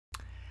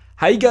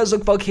Hey guys,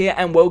 Lookfog here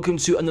and welcome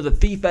to another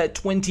FIFA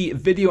 20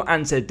 video,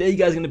 and today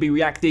guys are going to be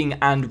reacting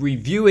and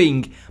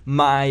reviewing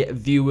my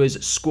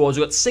viewers' squads.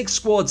 We've got 6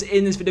 squads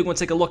in this video. We're going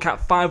to take a look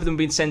at 5 of them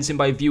being sent in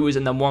by viewers,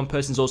 and then 1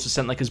 person's also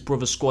sent like his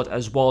brother's squad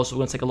as well. So we're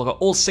going to take a look at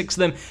all 6 of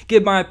them,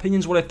 give my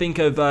opinions, what I think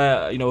of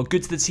a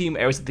good to the team,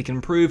 areas that they can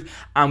improve,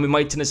 and we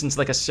might turn this into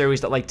like a series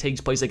that like takes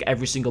place like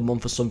every single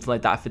month or something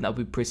like that. I think that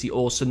would be pretty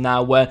awesome.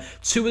 Now,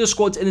 2 of the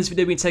squads in this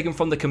video have been taken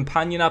from the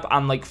companion app,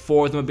 and like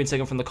 4 of them have been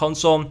taken from the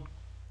console.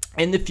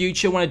 In the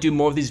future, when I do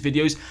more of these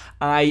videos,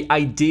 I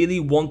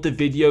ideally want the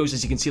videos,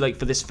 as you can see, like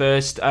for this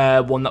first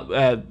one,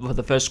 for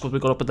the first squad we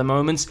got up at the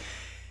moment,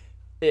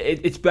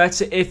 it's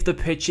better if the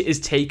picture is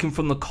taken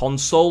from the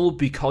console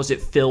because it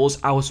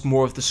fills out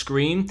more of the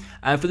screen.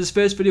 And for this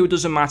first video, it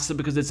doesn't matter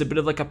because it's a bit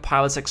of like a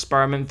pilot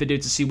experiment video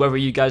to see whether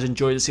you guys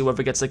enjoy it, to see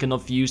whether it gets like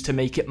enough views to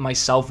make it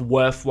myself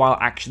worthwhile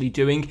actually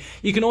doing.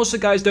 You can also,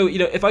 guys, though,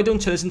 if I don't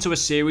turn this into a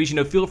series,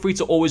 feel free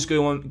to always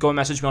go and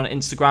message me on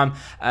Instagram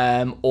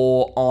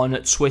or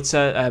on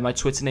Twitter. My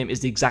Twitter name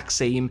is the exact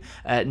same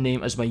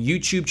name as my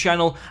YouTube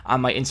channel,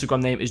 and my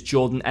Instagram name is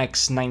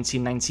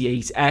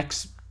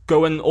JordanX1998X.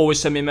 Go and always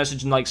send me a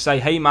message and like say,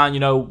 hey man,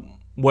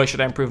 where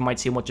should I improve on my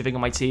team? What do you think of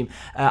my team?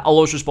 I'll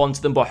always respond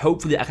to them, but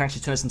hopefully I can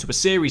actually turn this into a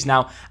series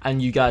now,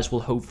 and you guys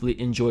will hopefully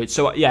enjoy it.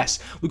 So yes,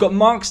 we've got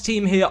Mark's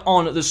team here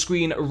on the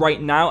screen right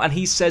now, and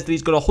he says that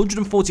he's got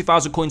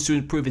 140,000 coins to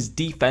improve his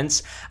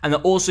defense, and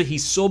that also he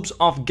subs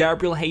off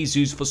Gabriel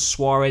Jesus for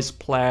Suarez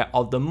Player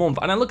of the Month.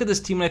 And I look at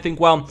this team and I think,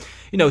 well,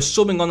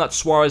 subbing on that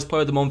Suarez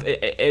Player of the Month,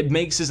 it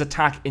makes his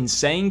attack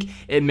insane.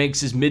 It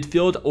makes his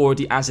midfield,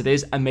 already as it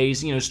is,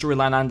 amazing.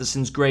 Storyline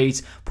Anderson's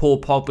great.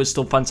 Paul Pogba's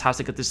still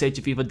fantastic at the stage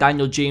of FIFA.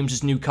 Daniel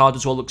James's new card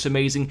as well looks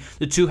amazing.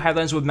 The 2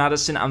 headlines with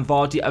Madison and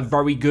Vardy are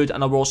very good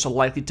and are also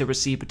likely to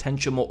receive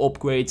potential more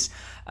upgrades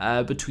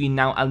between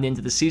now and the end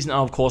of the season. And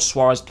of course,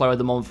 Suarez Player of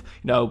the Month.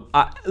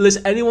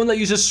 Listen, anyone that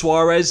uses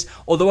Suarez,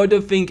 although I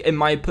don't think, in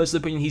my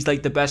personal opinion, he's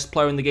like the best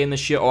player in the game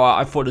this year, or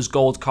I thought his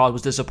gold card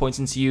was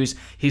disappointing to use,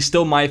 he's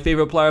still my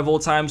favorite player of all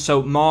time.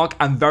 So Mark,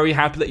 I'm very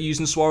happy that you're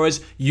using Suarez.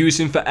 Use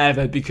him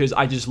forever, because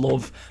I just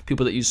love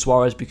people that use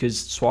Suarez, because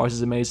Suarez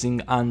is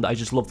amazing and I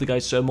just love the guy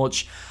so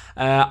much.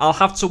 I'll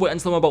have to wait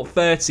until I'm about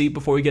 30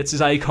 before he gets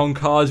his icon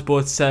card,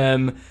 but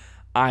oh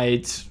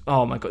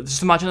my god,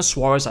 just imagine a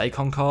Suarez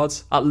icon card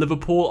at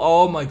Liverpool.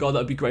 Oh my god,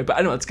 that'd be great. But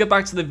anyway, let's get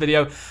back to the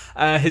video.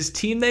 His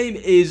team name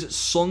is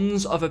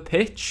Sons of a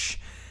Pitch,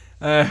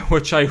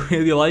 which I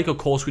really like. Of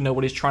course, we know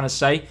what he's trying to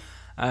say,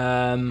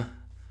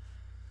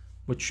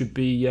 which should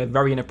be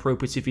very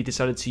inappropriate if he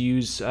decided to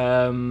use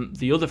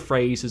the other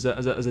phrase as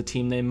a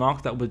team name,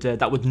 Mark. That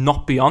would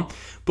not be on.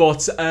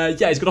 But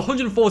yeah, he's got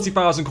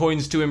 140,000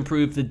 coins to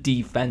improve the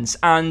defense,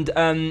 and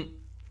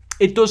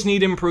it does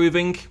need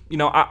improving.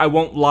 I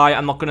won't lie.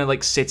 I'm not gonna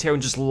like sit here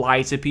and just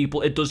lie to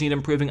people. It does need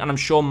improving, and I'm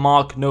sure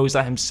Mark knows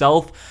that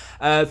himself.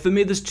 For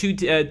me, there's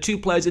two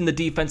players in the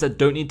defense that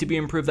don't need to be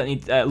improved. That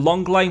need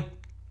Longley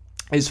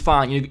is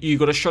fine. You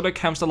got a shot at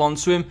Cam still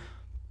onto him.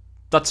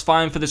 That's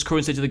fine for this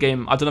current stage of the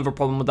game. I don't have a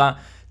problem with that.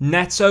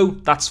 Neto,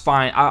 that's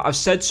fine. I've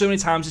said so many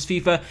times this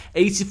FIFA,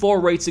 84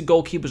 rated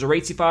goalkeepers or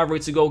 85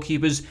 rated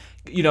goalkeepers,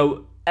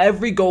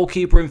 every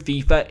goalkeeper in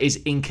FIFA is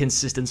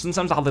inconsistent.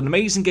 Sometimes they have an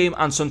amazing game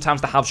and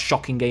sometimes they have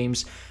shocking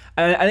games.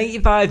 An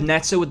 85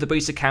 Neto with the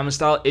basic camera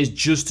style is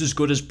just as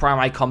good as Prime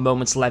Icon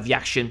Moments Levy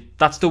Action.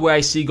 That's the way I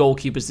see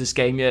goalkeepers this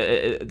game,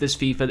 this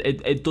FIFA.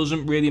 It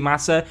doesn't really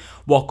matter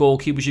what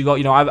goalkeepers you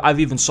got. I've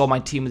even saw my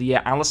team of the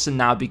year, Alisson,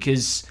 now,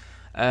 because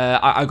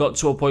I got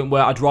to a point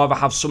where I'd rather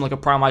have some like a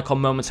Prime Icon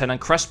Moment and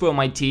Crespo on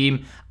my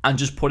team and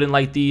just put in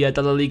like the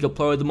La Liga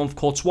Player of the Month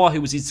Courtois, who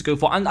was easy to go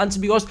for. And to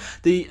be honest,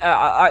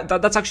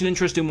 that's actually an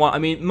interesting one. I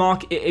mean,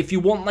 Mark, if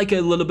you want like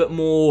a little bit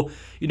more,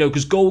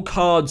 because gold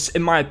cards,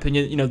 in my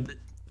opinion,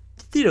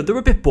 they're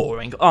a bit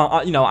boring.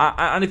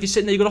 And if you're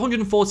sitting there, you've got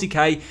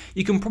 140k,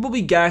 you can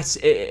probably get,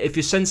 if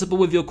you're sensible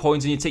with your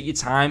coins and you take your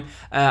time,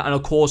 and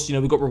of course,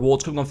 we've got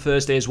rewards coming on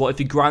Thursday as well.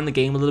 If you grind the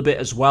game a little bit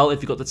as well,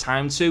 if you've got the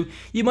time to,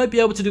 you might be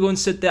able to go and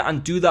sit there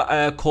and do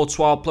that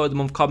Courtois Player of the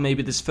Month card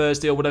maybe this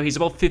Thursday or whatever. He's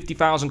about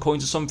 50,000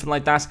 coins or something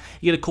like that.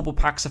 You get a couple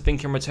packs, I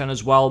think, in return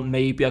as well.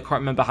 Maybe, I can't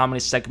remember how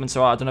many segments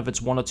there are. I don't know if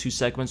it's 1 or 2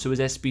 segments to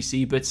his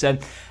SBC, but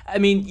I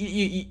mean,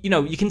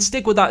 you can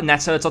stick with that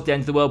Neto. It's not the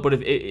end of the world, but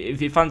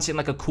if you're fancying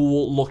like a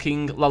cool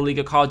looking La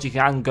Liga card, you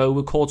can go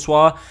with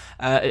Courtois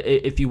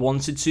if you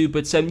wanted to.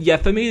 But yeah,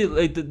 for me,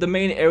 like, the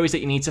main areas that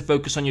you need to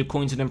focus on your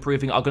coins and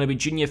improving are going to be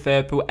Junior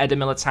Firpo, Eder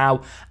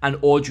Militao, and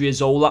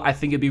Odriozola. I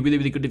think it'd be really,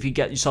 really good if you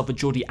get yourself a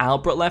Jordi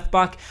Alba at left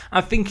back.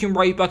 I'm thinking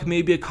right back,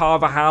 maybe a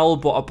Carvajal,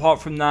 but apart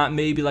from that,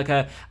 maybe like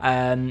a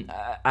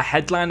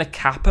headliner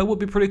Kappa would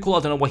be pretty cool.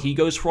 I don't know what he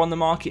goes for on the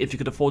market. If you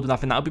could afford it, I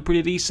think that would be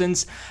pretty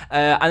decent.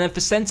 And then for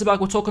centre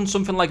back, we're talking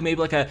something like maybe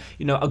like a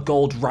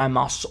gold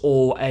Ramos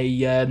or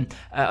an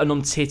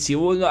Umtiti.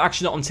 Well,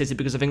 actually not Umtiti,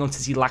 because I think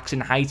Umtiti lacks in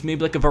height.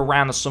 Maybe like a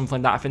Varane or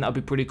something like that. I think that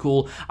would be pretty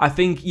cool. I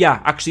think,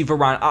 yeah, actually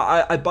Varane.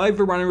 I'd buy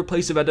Varane in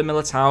place of Eder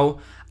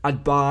Militao.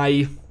 I'd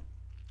buy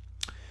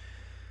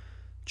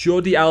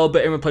Jordi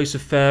Alba in place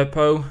of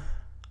Firpo.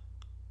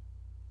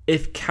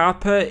 If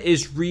Kappa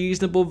is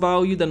reasonable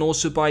value, then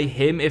also buy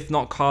him. If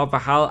not,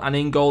 Carvajal. And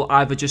in goal,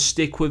 either just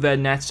stick with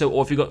Neto,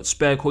 or if you've got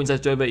spare coins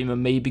left over,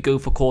 maybe go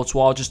for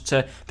Courtois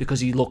because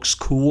he looks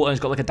cool and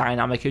he's got like a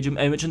dynamic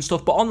image and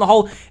stuff. But on the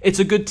whole, it's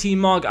a good team,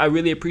 Mark. I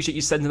really appreciate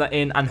you sending that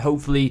in, and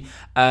hopefully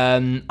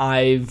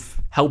I've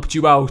helped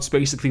you out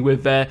basically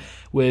with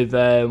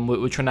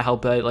we're trying to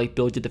help like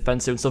build your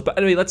defensive and stuff. But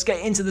anyway, let's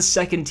get into the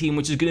second team,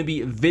 which is going to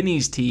be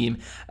Vinny's team.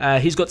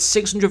 He's got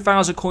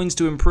 600,000 coins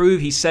to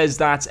improve. He says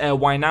that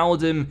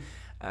Wijnaldum,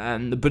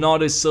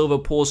 Bernardo Silva,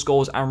 Paul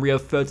Scholes, and Rio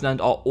Ferdinand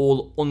are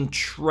all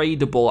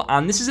untradeable.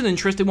 And this is an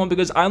interesting one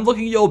because I'm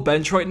looking at your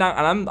bench right now,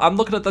 and I'm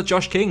looking at that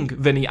Josh King,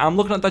 Vinny. I'm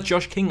looking at that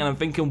Josh King, and I'm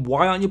thinking,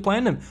 why aren't you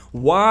playing him?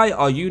 Why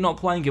are you not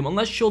playing him?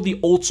 Unless you're the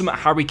ultimate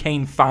Harry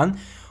Kane fan,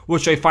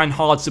 which I find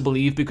hard to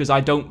believe because I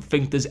don't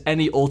think there's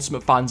any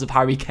ultimate fans of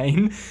Harry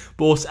Kane.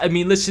 But, I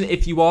mean, listen,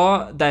 if you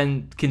are,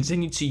 then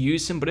continue to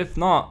use him. But if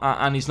not,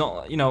 and he's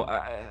not,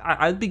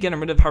 I'd be getting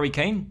rid of Harry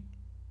Kane.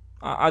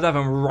 I'd have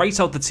him right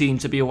out the team,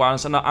 to be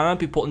honest, and I'd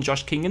be putting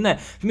Josh King in there.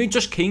 For me,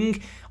 Josh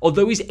King,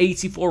 although he's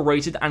 84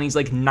 rated and he's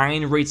like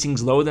 9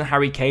 ratings lower than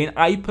Harry Kane,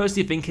 I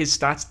personally think his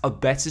stats are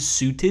better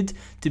suited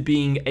to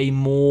being a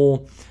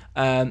more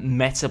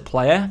meta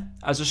player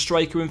as a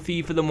striker in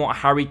FIFA than what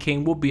Harry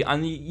Kane would be.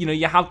 And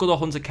you have got a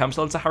Hunter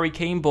Kempsell to Harry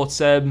Kane,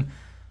 but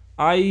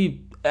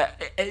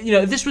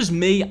if this was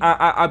me,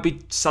 I'd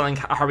be selling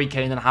Harry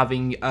Kane and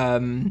having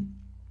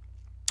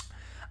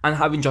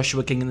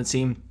Joshua King in the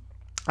team.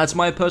 That's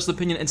my personal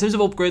opinion. In terms of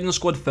upgrading the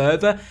squad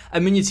further, I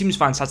mean, your team's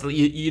fantastic.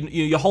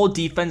 Your whole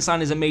defense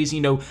line is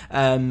amazing. De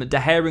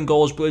Gea in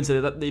goals, brilliant.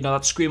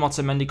 That Scream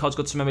Otamendi card's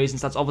got some amazing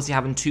stats. Obviously,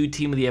 having 2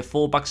 team of the year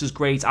fullbacks is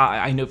great.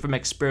 I know from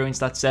experience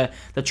that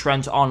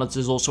Trent Arnold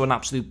is also an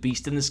absolute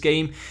beast in this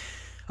game.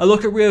 I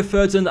look at Rio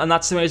Ferdinand, and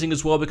that's amazing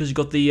as well because you've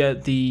got the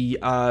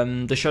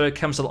Shadow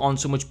Kempsell on,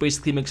 so which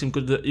basically makes him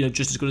good,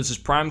 just as good as his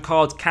prime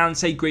card.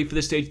 Kante, great for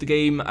this stage of the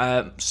game.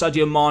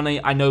 Sadio Mane,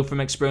 I know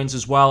from experience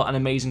as well, an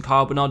amazing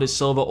card. Bernardo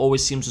Silva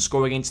always seems to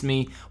score against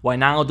me.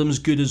 Wijnaldum's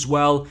good as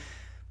well.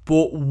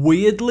 But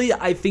weirdly,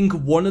 I think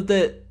one of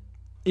the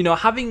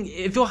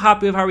if you're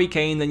happy with Harry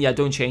Kane, then yeah,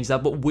 don't change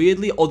that. But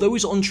weirdly, although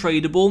he's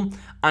untradeable,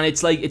 and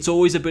it's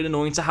always a bit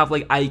annoying to have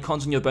like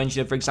icons on your bench.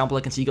 For example,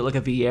 I can see you got like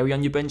a Vieri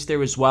on your bench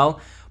there as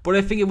well. But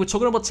I think if we're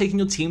talking about taking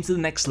your team to the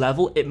next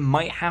level, it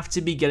might have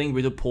to be getting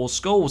rid of Paul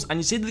Scholes. And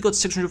you see that they got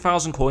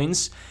 600,000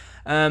 coins.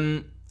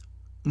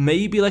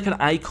 Maybe like an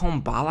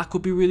icon Ballack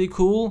would be really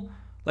cool.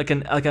 Like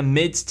a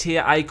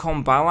mid-tier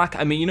icon Ballack.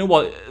 I mean, you know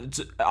what?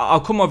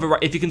 I'll come over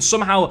if you can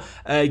somehow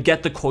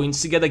get the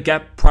coins together.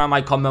 Get prime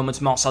icon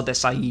moments Marcel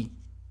Desailly.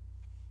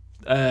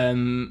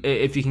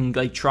 If you can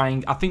like try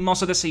and, I think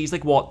Marcel Desailly is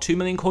like what 2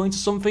 million coins or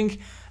something.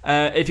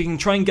 If you can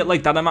try and get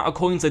like that amount of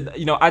coins,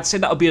 I'd say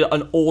that would be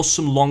an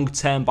awesome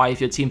long-term buy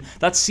for your team.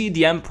 That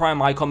CDM prime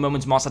icon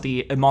moments Marcel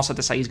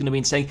Desailly is going to be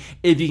insane.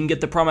 If you can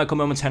get the prime icon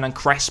moments Hernan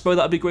Crespo,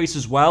 that would be great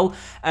as well.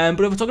 But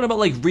if we're talking about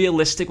like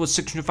realistic with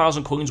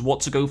 600,000 coins,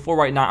 what to go for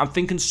right now, I'm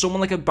thinking someone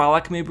like a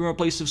Ballack maybe in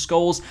place of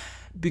Scholes,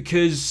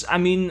 because I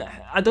mean,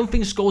 I don't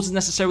think Scholes is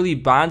necessarily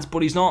bad,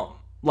 but he's not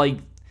like,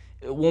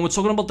 when we're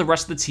talking about the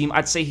rest of the team,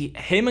 I'd say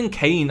him and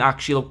Kane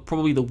actually are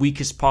probably the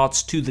weakest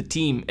parts to the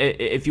team,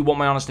 if you want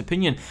my honest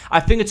opinion. I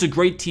think it's a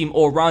great team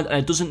all around, and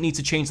it doesn't need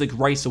to change like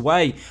right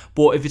away.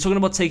 But if you're talking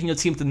about taking your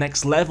team to the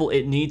next level,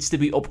 it needs to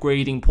be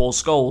upgrading Paul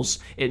Scholes.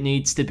 It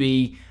needs to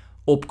be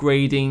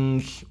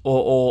upgrading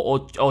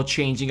or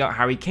changing out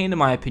Harry Kane, in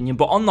my opinion.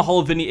 But on the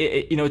whole, Vinny,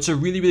 it's a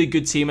really, really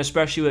good team,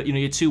 especially with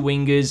your 2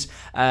 wingers.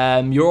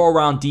 Your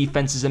all-round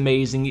defense is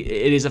amazing. It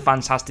is a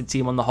fantastic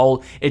team on the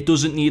whole. It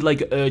doesn't need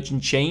like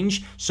urgent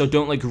change, so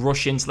don't like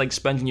rush into like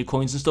spending your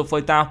coins and stuff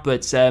like that.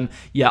 But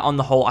yeah, on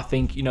the whole, I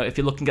think if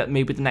you're looking at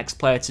maybe the next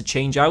player to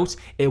change out,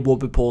 it will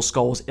be Paul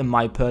Scholes, in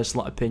my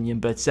personal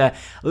opinion. But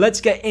let's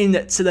get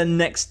into the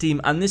next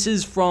team, and this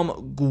is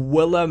from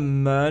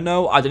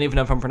Guillermo. I don't even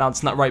know if I'm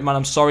pronouncing that right, man.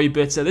 I'm sorry,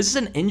 but this is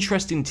an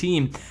interesting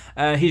team.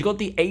 He's got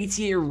the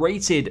 88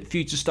 rated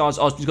Future Stars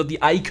odds. He's got the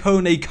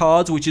Icone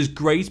cards, which is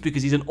great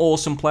because he's an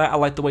awesome player. I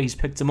like the way he's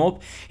picked him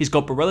up. He's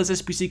got Barella's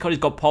SBC card. He's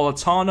got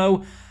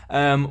Politano.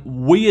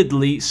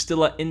 Weirdly,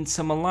 still at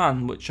Inter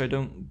Milan, which I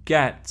don't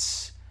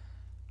get.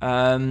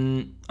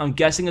 I'm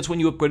guessing it's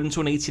when you upgrade him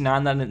to an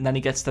 89, and then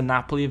he gets the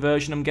Napoli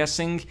version, I'm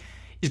guessing.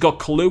 He's got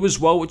Kalu as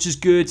well, which is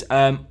good.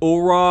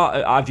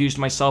 Aura, I've used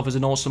myself as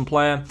an awesome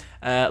player.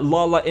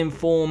 Lala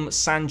Inform,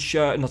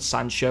 Sandro.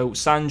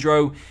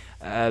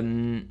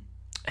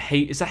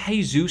 Is that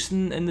Jesus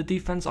in the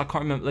defense? I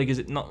can't remember. Like, is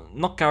it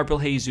not Gabriel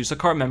Jesus? I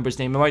can't remember his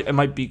name. It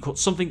might be called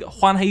something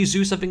Juan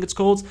Jesus, I think it's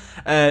called.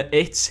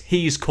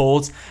 He's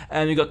called.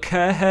 And you got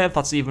Kerr, if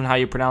that's even how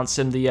you pronounce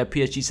him, the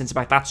PSG centre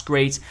back. That's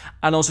great.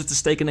 And also to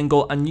Stegen in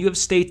goal. And you have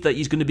stated that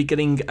he's going to be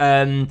getting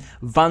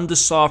Van der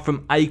Sar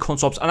from Icon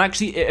Swaps. And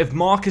actually, if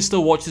Mark is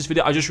still watching this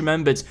video, I just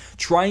remembered,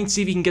 try and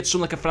see if you can get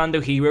someone like a Fernando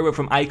Hierro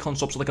from Icon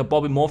Swaps, or like a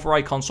Bobby Moore for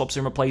Icon Swaps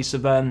in replace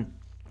of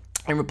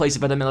in replace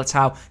of Eder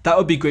Militao. That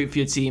would be great for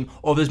your team.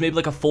 Or if there's maybe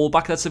like a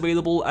fullback that's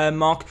available,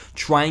 Mark,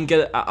 try and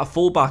get a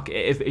fullback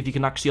if you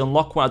can actually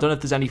unlock one. I don't know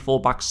if there's any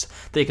fullbacks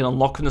that you can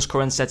unlock from this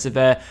current set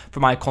of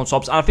from icon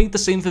swaps. And I think the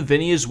same for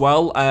Vinny as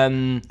well.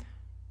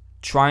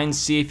 Try and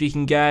see if you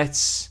can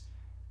get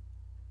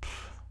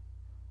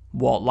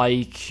what,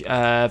 like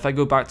if I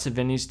go back to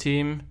Vinny's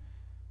team,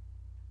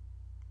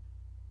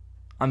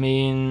 I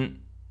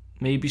mean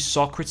maybe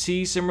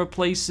Socrates in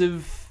replace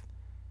of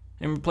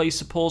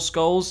Paul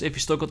Scholes, if you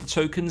still got the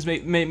tokens,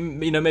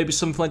 maybe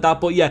something like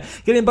that. But yeah,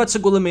 getting back to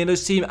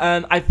Guillermo's team,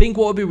 I think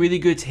what would be really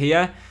good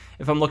here,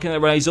 if I'm looking at it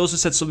right, he's also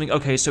said something,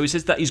 okay, so he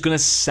says that he's going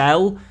to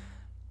sell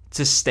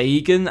to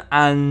Stegen,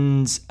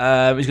 and he's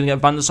going to get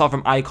Van der Sar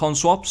from icon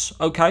swaps.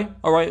 Okay,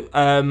 alright,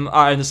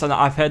 I understand that.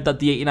 I've heard that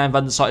the 89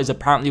 Van der Sar is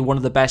apparently one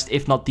of the best,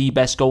 if not the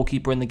best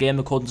goalkeeper in the game,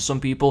 according to some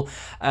people.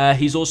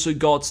 He's also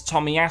got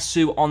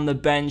Tomiyasu on the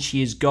bench.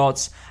 He's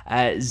got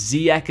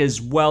Ziyech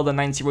as well, the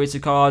 90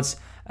 rated cards.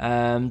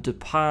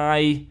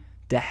 Depay,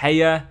 De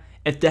Gea.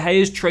 If De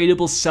Gea is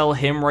tradable, sell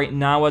him right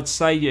now, I'd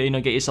say.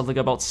 Get yourself like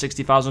about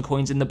 60,000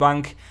 coins in the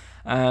bank.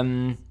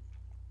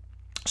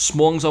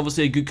 Smalling's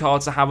obviously a good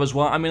card to have as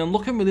well. I mean, I'm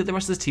looking really at the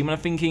rest of the team and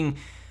I'm thinking,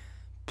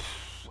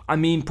 I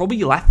mean,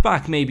 probably left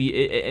back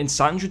maybe in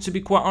Sandro, to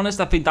be quite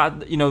honest. I think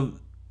that,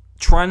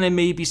 trying to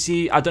maybe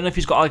see, I don't know if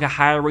he's got like a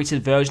higher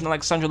rated version of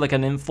like Sandro, like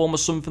an inform or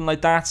something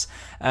like that.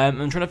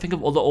 I'm trying to think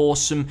of other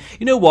awesome,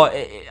 you know what,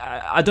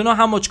 I don't know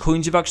how much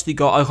coins you've actually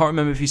got. I can't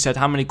remember if you said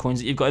how many coins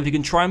that you've got. If you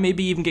can try and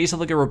maybe even get yourself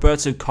like a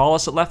Roberto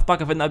Carlos at left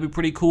back, I think that'd be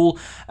pretty cool.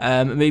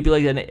 Maybe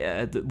like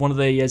one of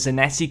the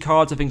Zanetti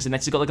cards. I think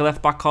Zanetti's got like a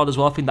left back card as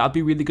well. I think that'd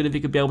be really good if you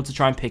could be able to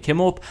try and pick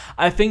him up.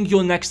 I think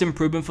your next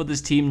improvement for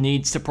this team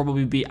needs to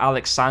probably be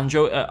Alex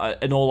Sandro,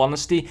 in all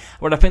honesty.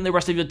 But I think the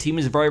rest of your team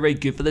is very, very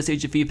good for this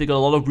age of FIFA. They've got a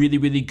lot of really,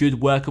 really good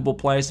workable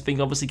players. I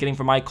think obviously getting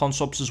from icon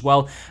swaps as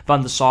well,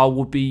 Van der Sar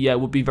would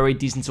be very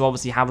decent to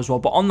obviously have as well.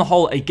 But on the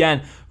whole,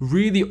 again,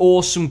 really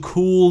awesome,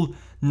 cool,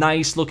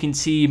 nice looking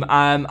team.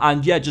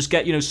 And yeah, just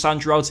get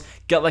Sandro out,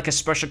 get like a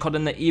special card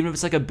in there, even if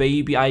it's like a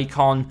baby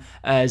icon,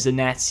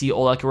 Zanetti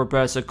or like a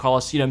Roberto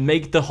Carlos.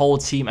 Make the whole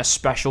team a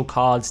special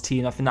cards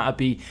team. I think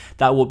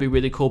that would be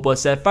really cool. But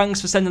thanks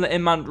for sending that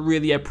in, man.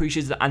 Really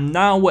appreciate it. And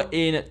now we're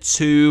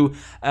into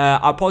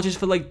apologies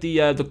for like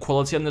the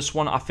quality on this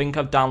one. I think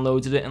I've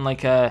downloaded it in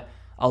like a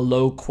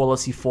low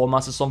quality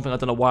format or something. I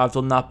don't know why I've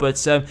done that. But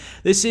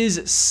this is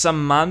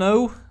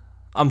Samano.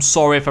 I'm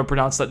sorry if I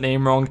pronounced that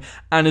name wrong,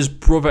 and his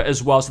brother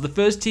as well. So the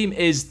first team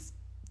is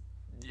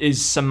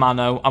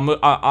Samano.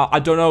 I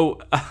don't know.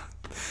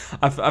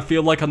 I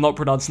feel like I'm not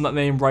pronouncing that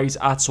name right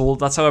at all.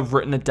 That's how I've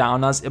written it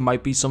down as. It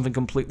might be something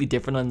completely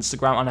different on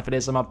Instagram, and if it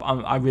is,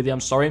 I really am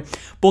sorry.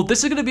 But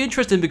this is going to be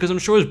interesting because I'm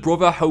sure his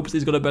brother hopes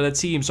he's got a better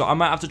team. So I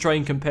might have to try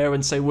and compare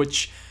and say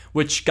which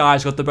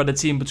guy's got the better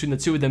team between the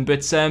two of them.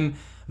 But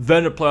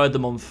Werner Player of the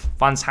Month,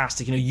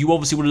 fantastic. You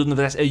obviously would have done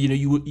the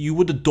you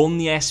would have done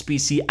the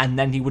SBC and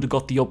then he would have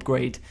got the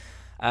upgrade,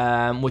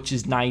 which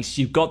is nice.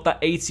 You've got that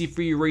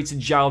 83 rated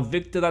João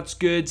Victor, that's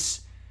good.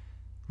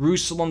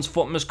 Ruslan's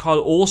Futmas card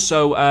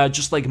also,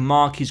 just like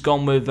Mark, he's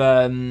gone with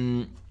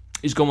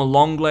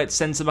Longlet,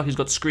 centre back. He's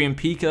got Screen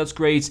Pika, that's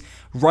great.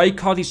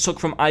 Rijkaard he's took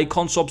from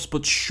icon swaps,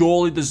 but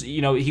surely there's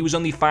he was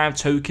only 5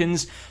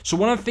 tokens. So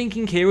what I'm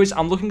thinking here is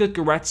I'm looking at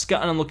Goretzka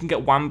and I'm looking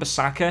at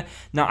Wan-Bissaka.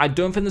 Now I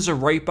don't think there's a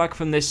right back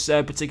from this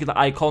particular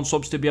icon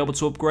swaps to be able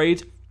to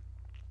upgrade,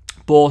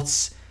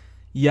 but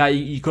yeah,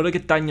 you got to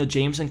get Daniel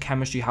James in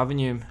chemistry, haven't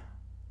you?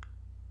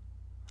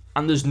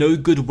 And there's no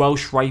good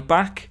Welsh right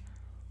back.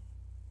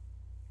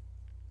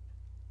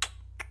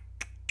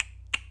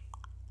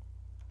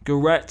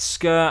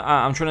 Goretzka,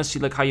 I'm trying to see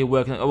like how you're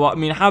working. Well, I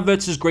mean,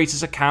 Havertz is great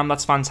as a cam,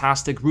 that's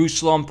fantastic.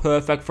 Ruslan,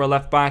 perfect for a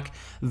left back.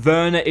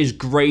 Werner is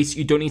great.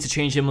 You don't need to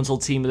change him until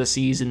team of the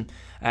season.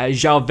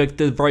 João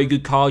Victor, very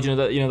good card.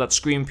 That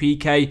Screen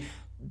PK.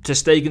 Ter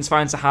Stegen's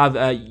fine to have.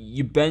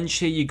 You bench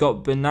here. You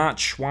got Bernat,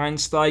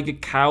 Schweinsteiger,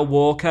 Kyle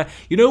Walker.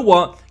 You know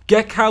what?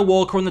 Get Kyle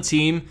Walker on the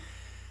team.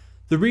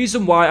 The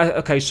reason why,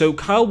 okay, so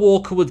Kyle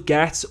Walker would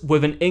get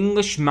with an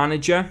English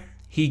manager.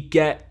 He'd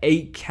get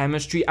 8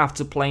 chemistry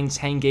after playing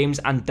 10 games,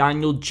 and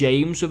Daniel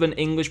James with an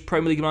English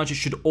Premier League manager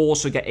should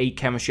also get 8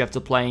 chemistry after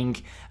playing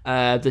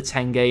the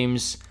 10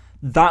 games.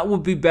 That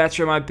would be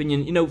better in my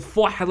opinion.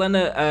 For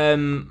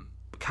Helena,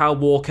 Kyle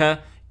Walker,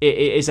 it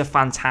is a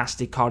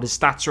fantastic card. His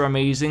stats are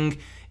amazing.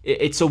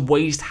 It's a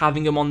waste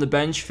having him on the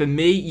bench. For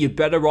me, you're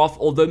better off,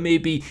 although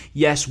maybe,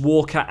 yes,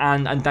 Walker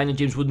and Daniel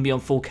James wouldn't be on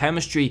full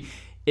chemistry,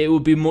 it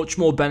would be much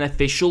more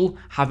beneficial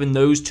having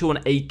those two on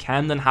 8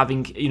 chem than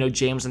having,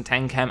 James on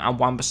 10 chem and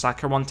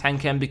Wan-Bissaka on 10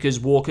 chem, because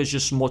Walker's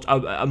just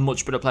a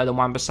much better player than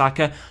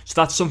Wan-Bissaka. So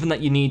that's something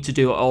that you need to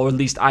do, or at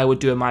least I would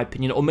do in my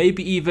opinion. Or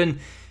maybe even,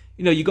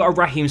 you got a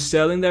Raheem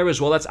Sterling there as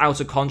well. That's out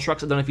of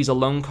contract. I don't know if he's a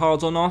loan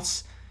card or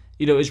not.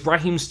 Is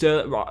Raheem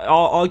Sterling,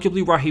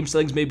 arguably Raheem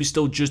Sterling's maybe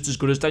still just as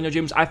good as Daniel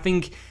James. I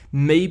think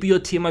maybe your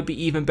team might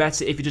be even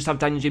better if you just have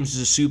Daniel James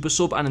as a super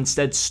sub and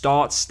instead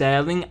start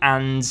Sterling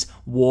and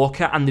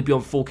Walker and they'd be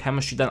on full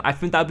chemistry then. I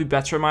think that would be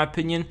better in my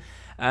opinion.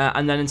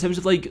 And then in terms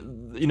of like,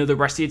 you know, the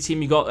rest of your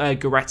team, you got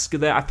Goretzka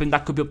there. I think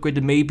that could be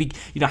upgraded. Maybe,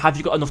 you know, have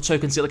you got enough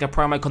tokens to get like a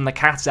prime icon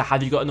Nakata?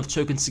 Have you got enough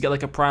tokens to get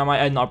like a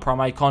prime, not a prime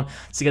icon,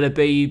 to get a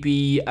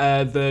baby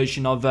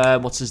version of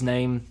what's his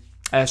name,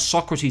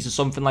 Socrates or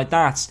something like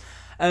that?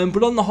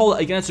 But on the whole,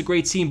 again, it's a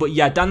great team. But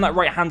yeah, down that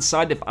right-hand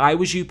side, if I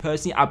was you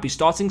personally, I'd be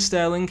starting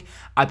Sterling,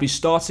 I'd be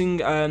starting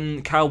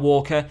Kyle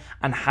Walker,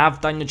 and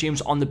have Daniel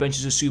James on the bench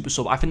as a super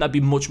sub. I think that'd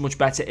be much, much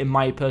better in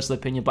my personal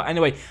opinion. But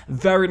anyway,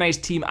 very nice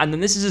team. And then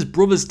this is his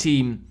brother's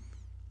team.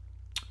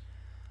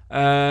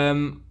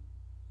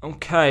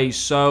 Okay,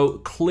 so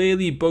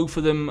clearly both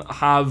of them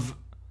have...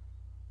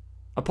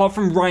 Apart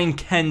from Ryan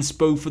Kent,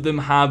 both of them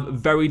have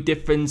very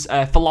different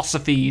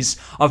philosophies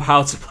of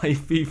how to play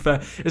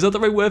FIFA. Is that the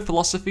right word,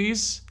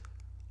 philosophies?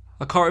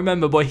 I can't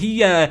remember, but he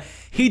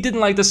didn't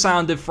like the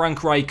sound of Frank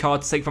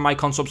Rijkaard to take from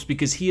icon swaps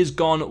because he has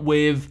gone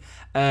with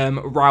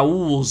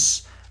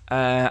Raul's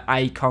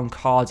icon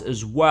card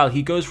as well.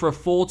 He goes for a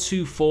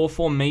 4-2-4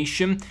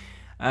 formation.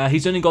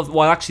 He's only got,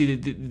 well, actually,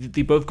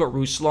 they both got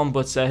Roussillon,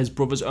 but his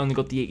brother's only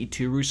got the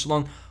 82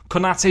 Roussillon.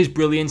 Konate is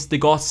brilliant. They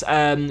got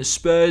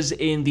Spurs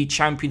in the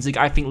Champions League.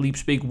 I think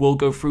Leipzig will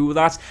go through with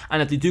that.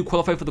 And if they do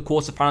qualify for the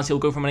quarterfinals, he'll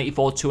go from an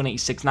 84 to an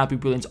 86, and that'd be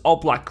brilliant.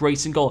 Oblak,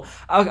 great in goal.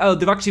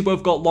 They've actually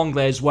both got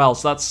Longley as well,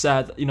 so that's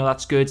you know,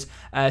 that's good.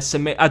 I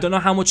don't know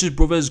how much his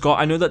brother's got.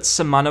 I know that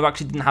Samano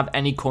actually didn't have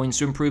any coins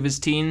to improve his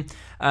team,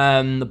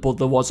 but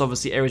there was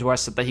obviously areas where I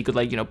said that he could,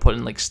 like, you know, put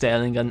in like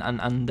Sterling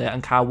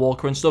and Kyle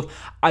Walker and stuff.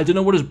 I don't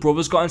know what his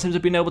brother's got in terms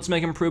of being able to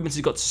make improvements.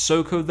 He's got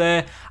Sissoko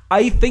there.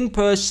 I think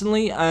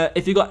personally,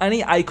 if you got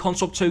any icon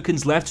swap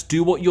tokens left,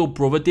 do what your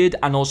brother did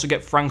and also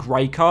get Frank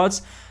Rijkaard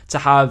to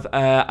have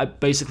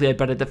basically a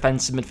better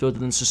defensive midfielder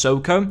than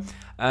Sissoko.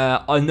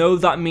 I know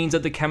that means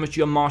that the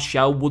chemistry on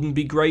Martial wouldn't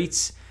be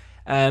great.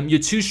 Your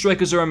two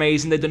strikers are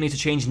amazing. They don't need to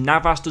change.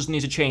 Navas doesn't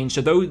need to change.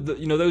 So those,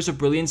 you know, those are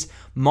brilliant.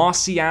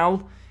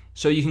 Martial.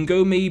 So you can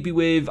go maybe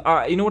with,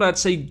 you know what I'd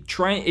say,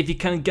 try, if you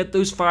can get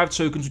those 5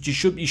 tokens, which you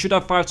should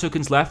have 5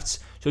 tokens left.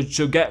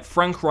 So get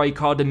Frank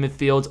Rijkaard in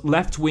midfield.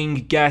 Left wing,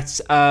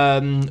 get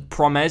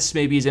Promes,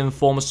 maybe he's in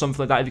form or something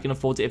like that if you can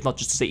afford it. If not,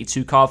 just his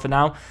 82 card for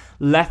now.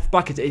 Left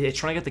back, it's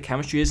trying to get the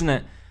chemistry, isn't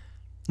it?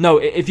 No,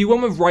 if you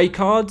went with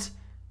Rijkaard,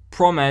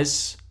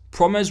 Promes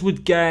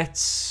would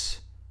get...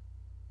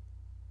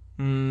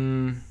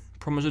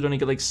 Promes would only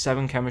get like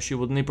 7 chemistry,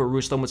 wouldn't he? But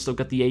Ruslan would still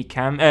get the 8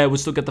 chem, would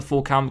still get the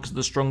 4 chem because of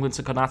the strong link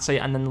to Konate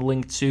and then the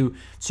link to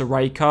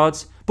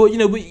Rijkaard. But you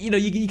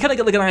kind of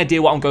get like an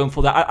idea what I'm going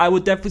for there. I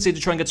would definitely say to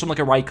try and get something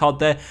like a Rijkaard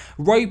there.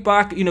 Right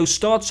back, you know,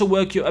 start to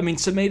work your. I mean,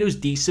 Tomato's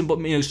decent, but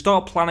you know,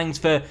 start planning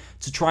to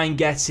try and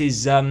get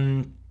his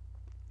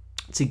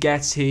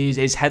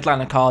his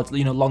headliner card,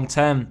 you know, long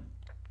term.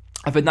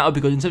 I think that would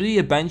be good. In terms of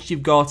your bench,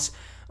 you've got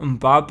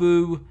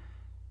Mbabu,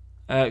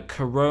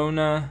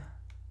 Corona.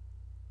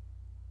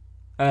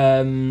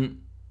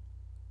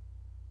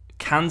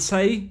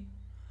 Kante,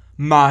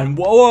 man,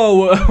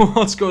 whoa,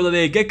 what's going on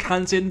here? Get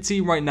Kante in the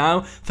team right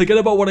now. Forget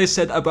about what I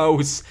said about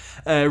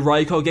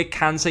Rijkaard. Get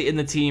Kante in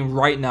the team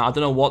right now. I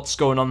don't know what's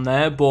going on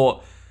there,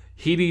 but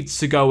he needs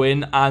to go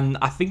in. And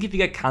I think if you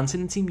get Kante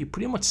in the team, you're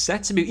pretty much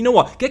set to be. You know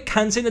what? Get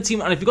Kante in the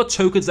team, and if you've got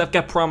tokens left,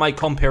 get Prime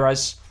Icon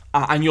Perez.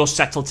 And your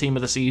settled team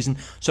of the season.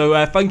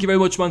 So thank you very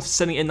much, man, for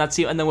sending in that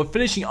team. And then we're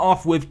finishing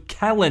off with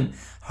Kellen.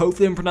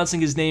 Hopefully I'm pronouncing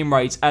his name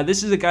right.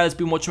 This is a guy that's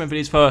been watching my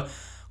videos for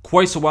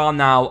quite a while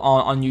now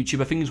on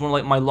YouTube. I think he's one of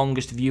like my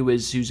longest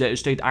viewers who's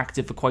stayed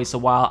active for quite a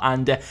while.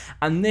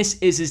 And this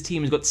is his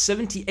team. He's got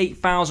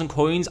 78,000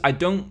 coins. I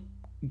don't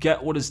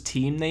get what his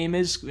team name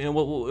is. You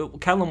know,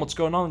 Kellen, what's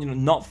going on? You know,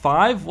 not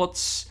 5?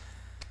 What's...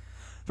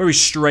 Very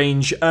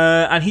strange.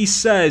 And he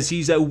says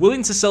he's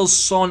willing to sell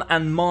Son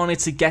and Mane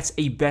to get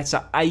a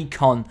better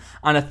icon.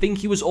 And I think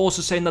he was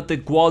also saying that the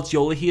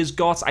Guardiola he has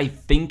got, I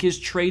think, is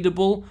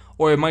tradable.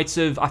 Or it might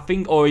have, I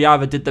think, or he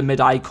either did the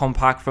mid-icon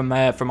pack from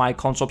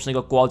Icon Swaps and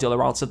he got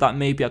Guardiola out of that.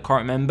 Maybe, I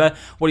can't remember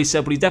what he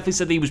said. But he definitely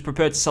said that he was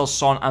prepared to sell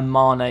Son and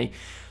Mane.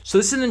 So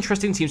this is an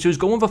interesting team. So he's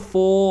going with a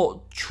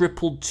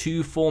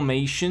 4-2-2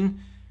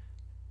 formation.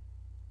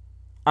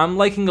 I'm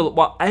liking a lot.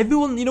 Well,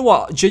 everyone, you know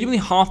what? Genuinely,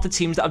 half the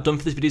teams that I've done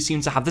for this video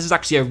seem to have. This is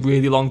actually a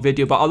really long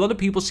video, but a lot of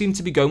people seem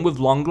to be going with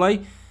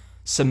Longley,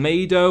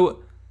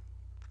 Semedo.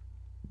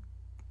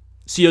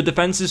 So your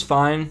defense is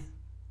fine.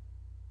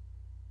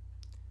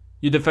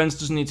 Your defense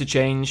doesn't need to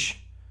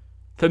change.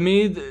 For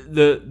me,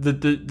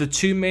 the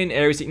 2 main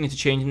areas that you need to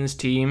change in this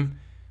team.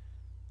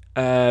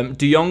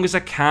 De Jong as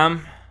a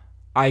cam,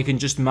 I can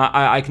just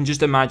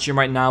imagine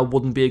right now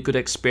wouldn't be a good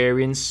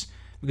experience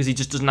because he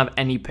just doesn't have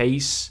any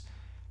pace.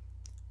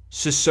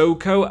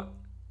 Sissoko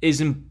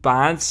isn't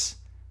bad,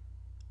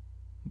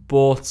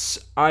 but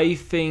I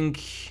think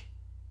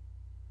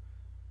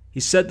he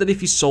said that if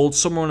he sold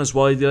someone as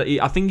well,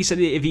 I think he said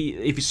if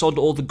he sold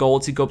all the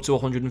golds, he'd go up to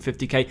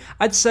 150k.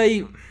 I'd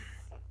say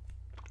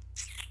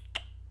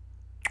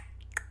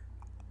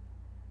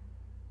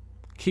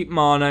keep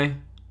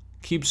Mane,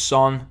 keep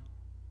Son,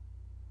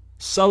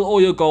 sell all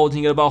your gold, and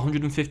you get about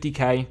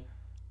 150k,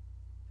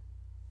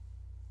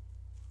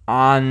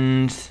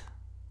 and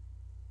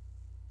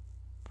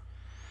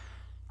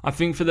I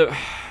think for the...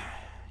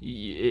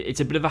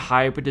 It's a bit of a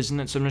hybrid, isn't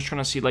it? So I'm just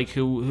trying to see like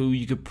who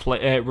you could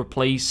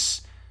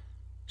replace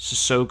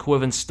Sissoko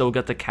with and still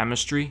get the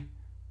chemistry.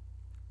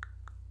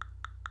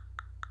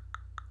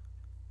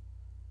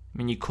 I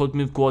mean, you could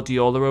move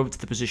Guardiola over to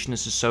the position of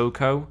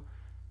Sissoko,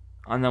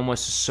 and then where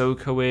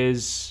Sissoko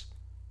is,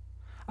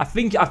 I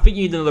think you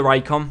need another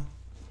icon.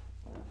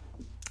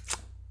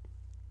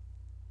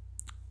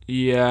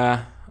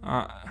 Yeah.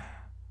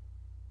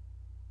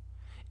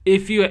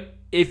 If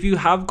you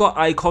have got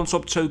icon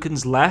swap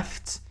tokens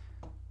left,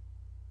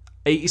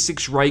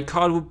 86 right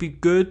card would be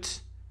good.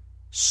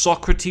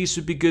 Socrates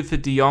would be good for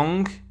De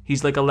Jong.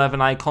 He's like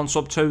 11 icon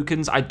swap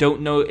tokens. I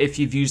don't know if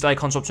you've used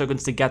icon swap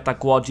tokens to get that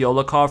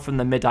Guardiola card from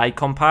the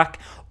mid-icon pack,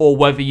 or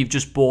whether you've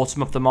just bought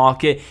them off the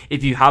market.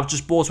 If you have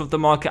just bought them off the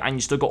market and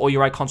you still got all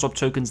your icon swap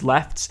tokens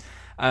left,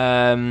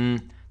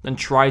 then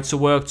try to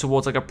work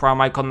towards like a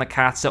prime icon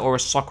Nakata or a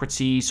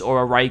Socrates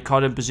or a right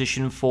card in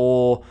position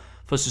for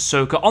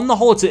Sissoko. On the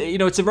whole,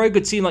 it's a very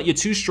good team. Like your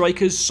two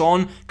strikers,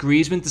 Son,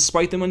 Griezmann,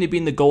 despite them only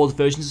being the gold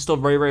versions, are still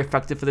very, very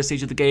effective for this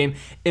stage of the game.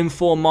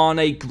 Inform,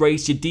 Mane,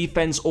 great. Your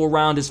defense all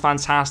round is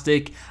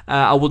fantastic.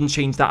 I wouldn't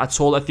change that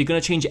at all. If you're going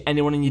to change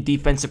anyone in your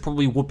defense, it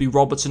probably would be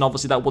Robertson.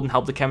 Obviously, that wouldn't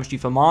help the chemistry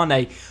for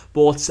Mane.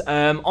 But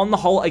on the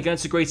whole, again,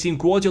 it's a great team.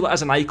 Guardiola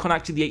as an icon,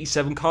 actually, the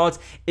 87 card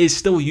is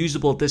still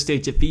usable at this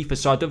stage of FIFA,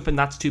 so I don't think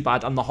that's too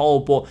bad on the whole.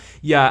 But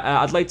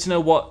yeah, I'd like to know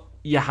what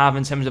you have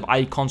in terms of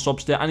icon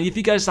swaps there. And if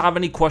you guys have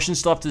any questions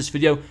still after this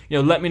video,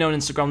 let me know on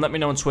Instagram, let me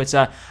know on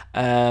Twitter,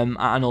 and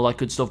all that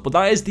good stuff. But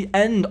that is the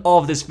end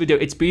of this video.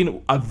 It's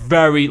been a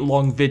very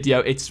long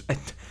video. It's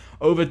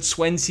over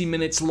 20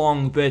 minutes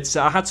long, but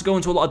I had to go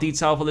into a lot of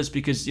detail for this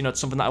because, it's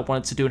something that I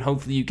wanted to do, and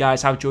hopefully you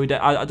guys have enjoyed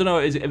it. I don't know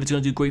if it's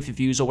going to do great for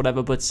views or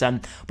whatever, but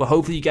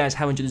hopefully you guys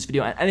have enjoyed this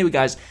video. And anyway,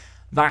 guys,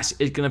 that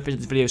is going to finish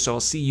this video, so I'll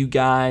see you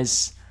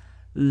guys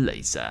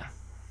later.